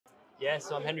Yeah,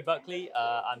 so I'm Henry Buckley.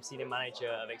 I'm Senior Manager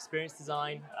of Experience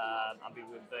Design. I've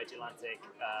been with Virgin Atlantic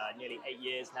nearly 8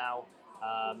 years now.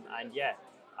 And yeah,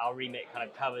 our remit kind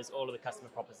of covers all of the customer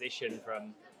proposition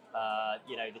from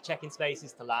the check-in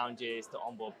spaces to lounges to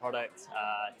onboard products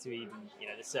to even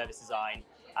the service design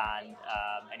and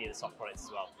any of the soft products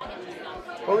as well.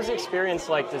 What was the experience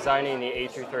like designing the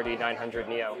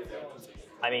A330-900neo?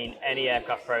 I mean, any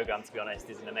aircraft program, to be honest,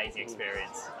 is an amazing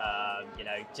experience.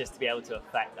 Just to be able to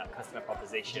affect that customer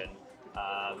proposition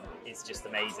is just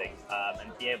amazing,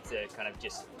 and be able to kind of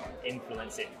just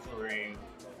influence it through,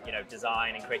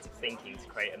 design and creative thinking to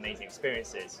create amazing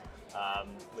experiences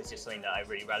was just something that I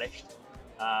really relished.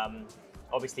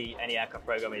 Obviously, any aircraft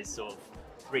program is sort of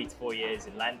 3 to 4 years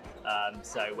in length,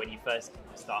 so when you first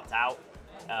start out,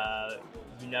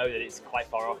 you know that it's quite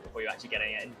far off before you're actually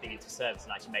getting anything into service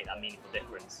and actually make that meaningful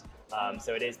difference.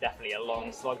 So it is definitely a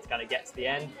long slog to kind of get to the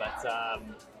end, but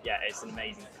yeah, it's an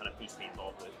amazing kind of piece to be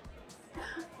involved with.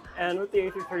 And with the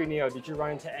A330neo, did you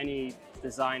run into any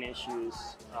design issues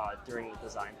during the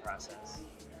design process?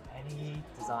 Any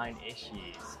design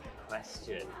issues?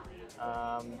 Question.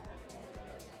 I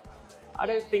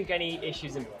don't think any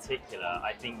issues in particular.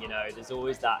 I think, there's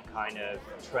always that kind of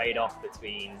trade-off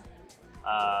between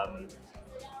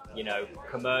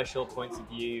commercial points of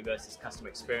view versus customer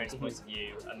experience points of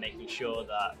view, and making sure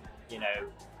that,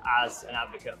 as an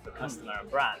advocate for customer and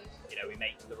brand, we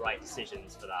make the right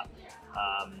decisions for that.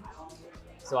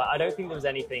 So I don't think there was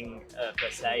anything per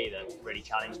se that really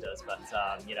challenged us, but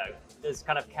there's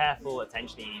kind of careful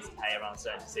attention you need to pay around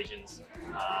certain decisions,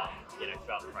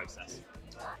 throughout the process.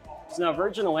 So now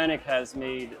Virgin Atlantic has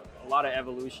made a lot of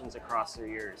evolutions across their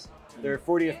years. Their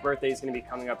 40th birthday is going to be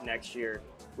coming up next year.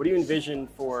 What do you envision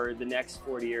for the next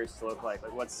 40 years to look like?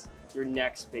 Like, what's your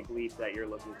next big leap that you're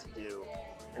looking to do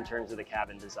in terms of the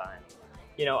cabin design?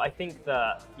 I think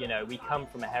that, we come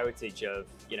from a heritage of,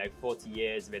 40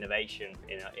 years of innovation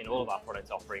in all of our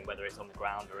product offering, whether it's on the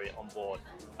ground or on board.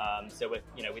 So with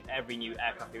every new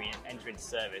aircraft we enter into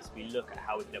service, we look at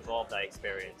how we can evolve that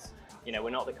experience. We're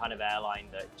not the kind of airline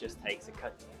that just takes a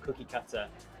cookie cutter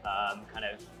kind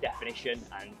of definition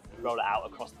and roll it out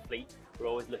across the fleet. We're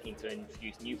always looking to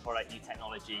introduce new product, new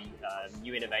technology,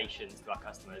 new innovations to our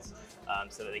customers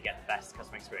so that they get the best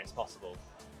customer experience possible.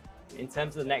 In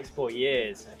terms of the next 4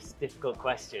 years, it's a difficult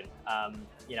question.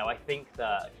 I think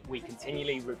that we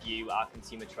continually review our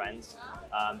consumer trends.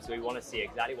 So we want to see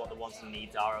exactly what the wants and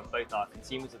needs are of both our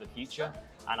consumers of the future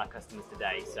and our customers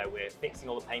today. So we're fixing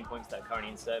all the pain points that are currently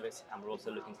in service, and we're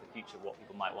also looking to the future of what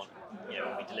people might want,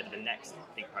 when we deliver the next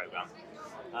big program.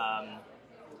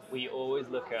 We always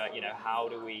look at, how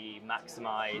do we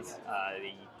maximize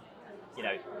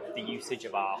the usage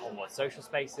of our onboard social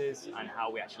spaces, and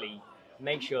how we actually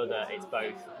make sure that it's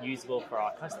both usable for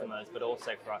our customers but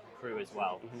also for our crew as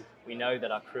well. We know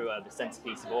that our crew are the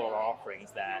centerpiece of all of our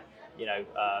offerings. They're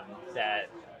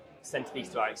centerpiece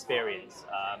to our experience,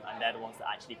 and they're the ones that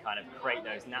actually kind of create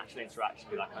those natural interactions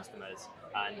with our customers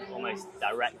and almost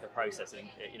direct the process and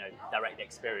direct the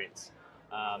experience.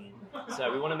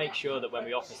 So we want to make sure that when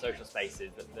we offer social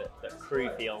spaces that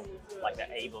crew feel like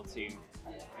they're able to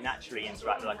naturally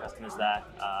interact with our customers there,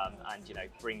 and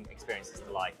bring experiences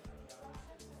to life.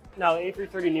 Now, the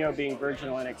A330neo being Virgin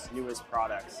Atlantic's newest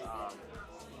products,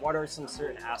 what are some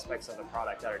certain aspects of the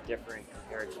product that are different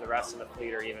compared to the rest of the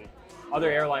fleet or even other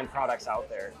airline products out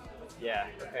there? Yeah,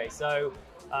 okay, so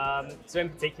in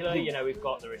particular, we've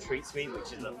got the retreat suite,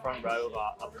 which is the front row of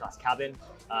our upper class cabin.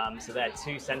 So there are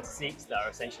 2 center seats that are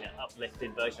essentially an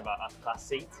uplifted version of our upper class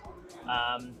seat.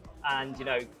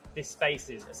 This space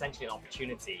is essentially an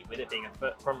opportunity. With it being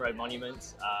a front row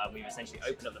monument, we've essentially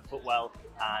opened up the footwell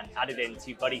and added in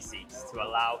 2 buddy seats to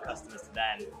allow customers to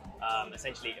then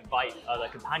essentially invite other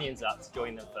companions up to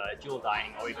join them for dual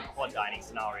dining or even quad dining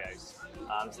scenarios.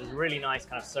 So there's a really nice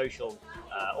kind of social,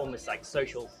 almost like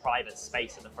social private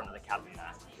space at the front of the cabin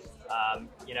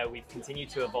there. We've continued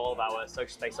to evolve our social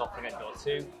space offering at door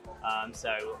 2.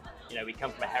 We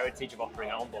come from a heritage of offering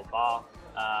an onboard bar,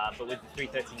 but with the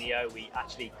 330neo, we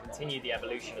actually continued the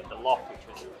evolution of the Loft, which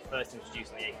was first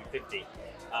introduced on the A350.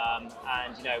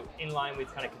 In line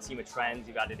with kind of consumer trends,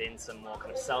 we've added in some more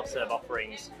kind of self-serve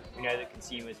offerings. We know that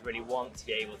consumers really want to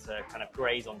be able to kind of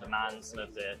graze on demand some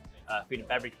of the food and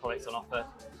beverage products on offer.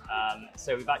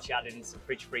 So we've actually added in some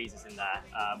fridge freezers in there.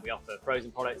 We offer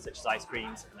frozen products such as ice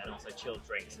creams, and then also chilled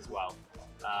drinks as well.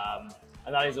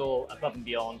 And that is all above and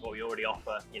beyond what we already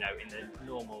offer, in the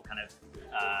normal kind of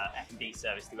F&B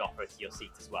service that we offer to your seat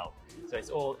as well. So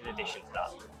it's all in addition to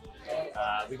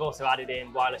that. We've also added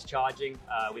in wireless charging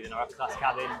within our upper class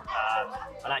cabin,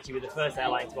 and actually we're the first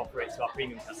airline to offer it to our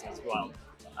premium customers as well.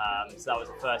 So that was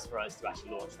the first for us to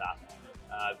actually launch that.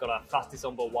 We've got our fastest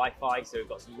onboard Wi-Fi, so we've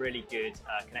got some really good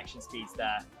connection speeds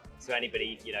there. So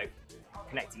anybody,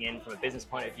 connecting in from a business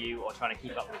point of view or trying to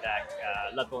keep up with their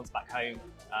loved ones back home,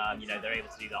 they're able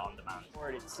to do that on demand.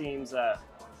 It seems that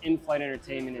in-flight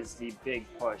entertainment is the big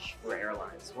push for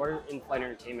airlines. What in-flight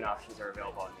entertainment options are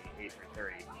available on the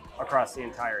A330 across the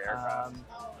entire aircraft?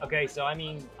 Okay, so I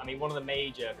mean, one of the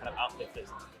major kind of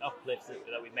uplifts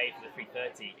that we've made for the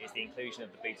 330 is the inclusion of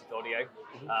the Bluetooth audio.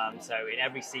 So in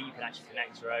every seat, you can actually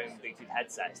connect your own Bluetooth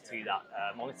headsets to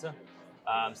that monitor.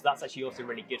 So that's actually also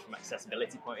really good from an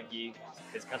accessibility point of view,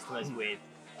 because customers with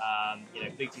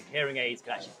Bluetooth hearing aids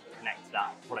can actually connect to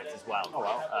that product as well. Oh,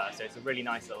 wow. So it's a really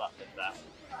nice little uplift there.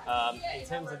 In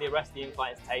terms of the rest of the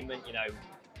in-flight entertainment,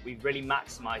 we've really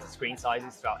maximised the screen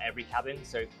sizes throughout every cabin,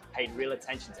 so paid real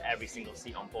attention to every single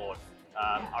seat on board.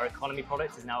 Our economy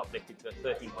product is now uplifted to a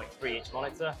 13.3-inch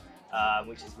monitor,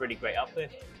 which is a really great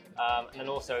uplift. And then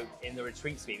also in the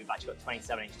retreat suite, we've actually got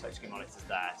 27-inch touchscreen monitors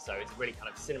there, so it's a really kind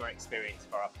of cinema experience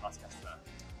for our Plus customer.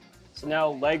 So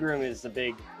now legroom is the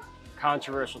big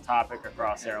controversial topic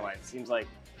across airlines. It seems like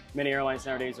many airlines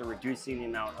nowadays are reducing the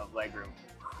amount of legroom.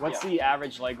 What's the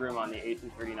average legroom on the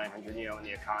A330-900neo and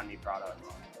the economy product?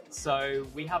 So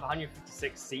we have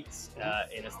 156 seats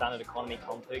in a standard economy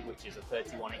config, which is a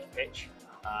 31-inch pitch.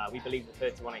 We believe the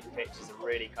 31-inch pitch is a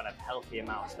really kind of healthy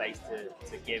amount of space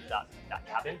to give that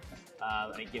cabin,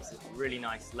 and it gives us really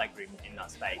nice legroom in that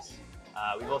space.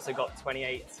 We've also got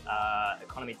 28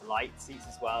 economy delight seats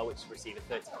as well, which receive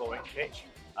a 34-inch pitch.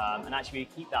 And actually we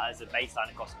keep that as a baseline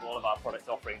across all of our product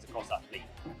offerings across our fleet.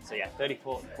 So yeah,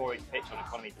 34-inch pitch on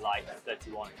economy delight and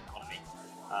 31 in economy.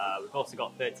 We've also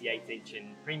got 38-inch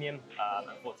in premium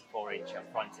and 44-inch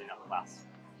up front in upper class.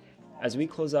 As we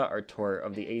close out our tour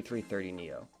of the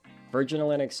A330neo, Virgin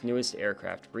Atlantic's newest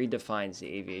aircraft redefines the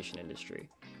aviation industry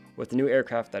with a new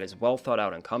aircraft that is well thought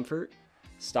out in comfort,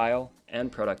 style,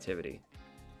 and productivity.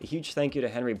 A huge thank you to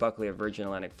Henry Buckley of Virgin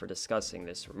Atlantic for discussing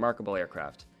this remarkable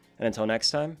aircraft. And until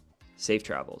next time, safe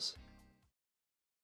travels.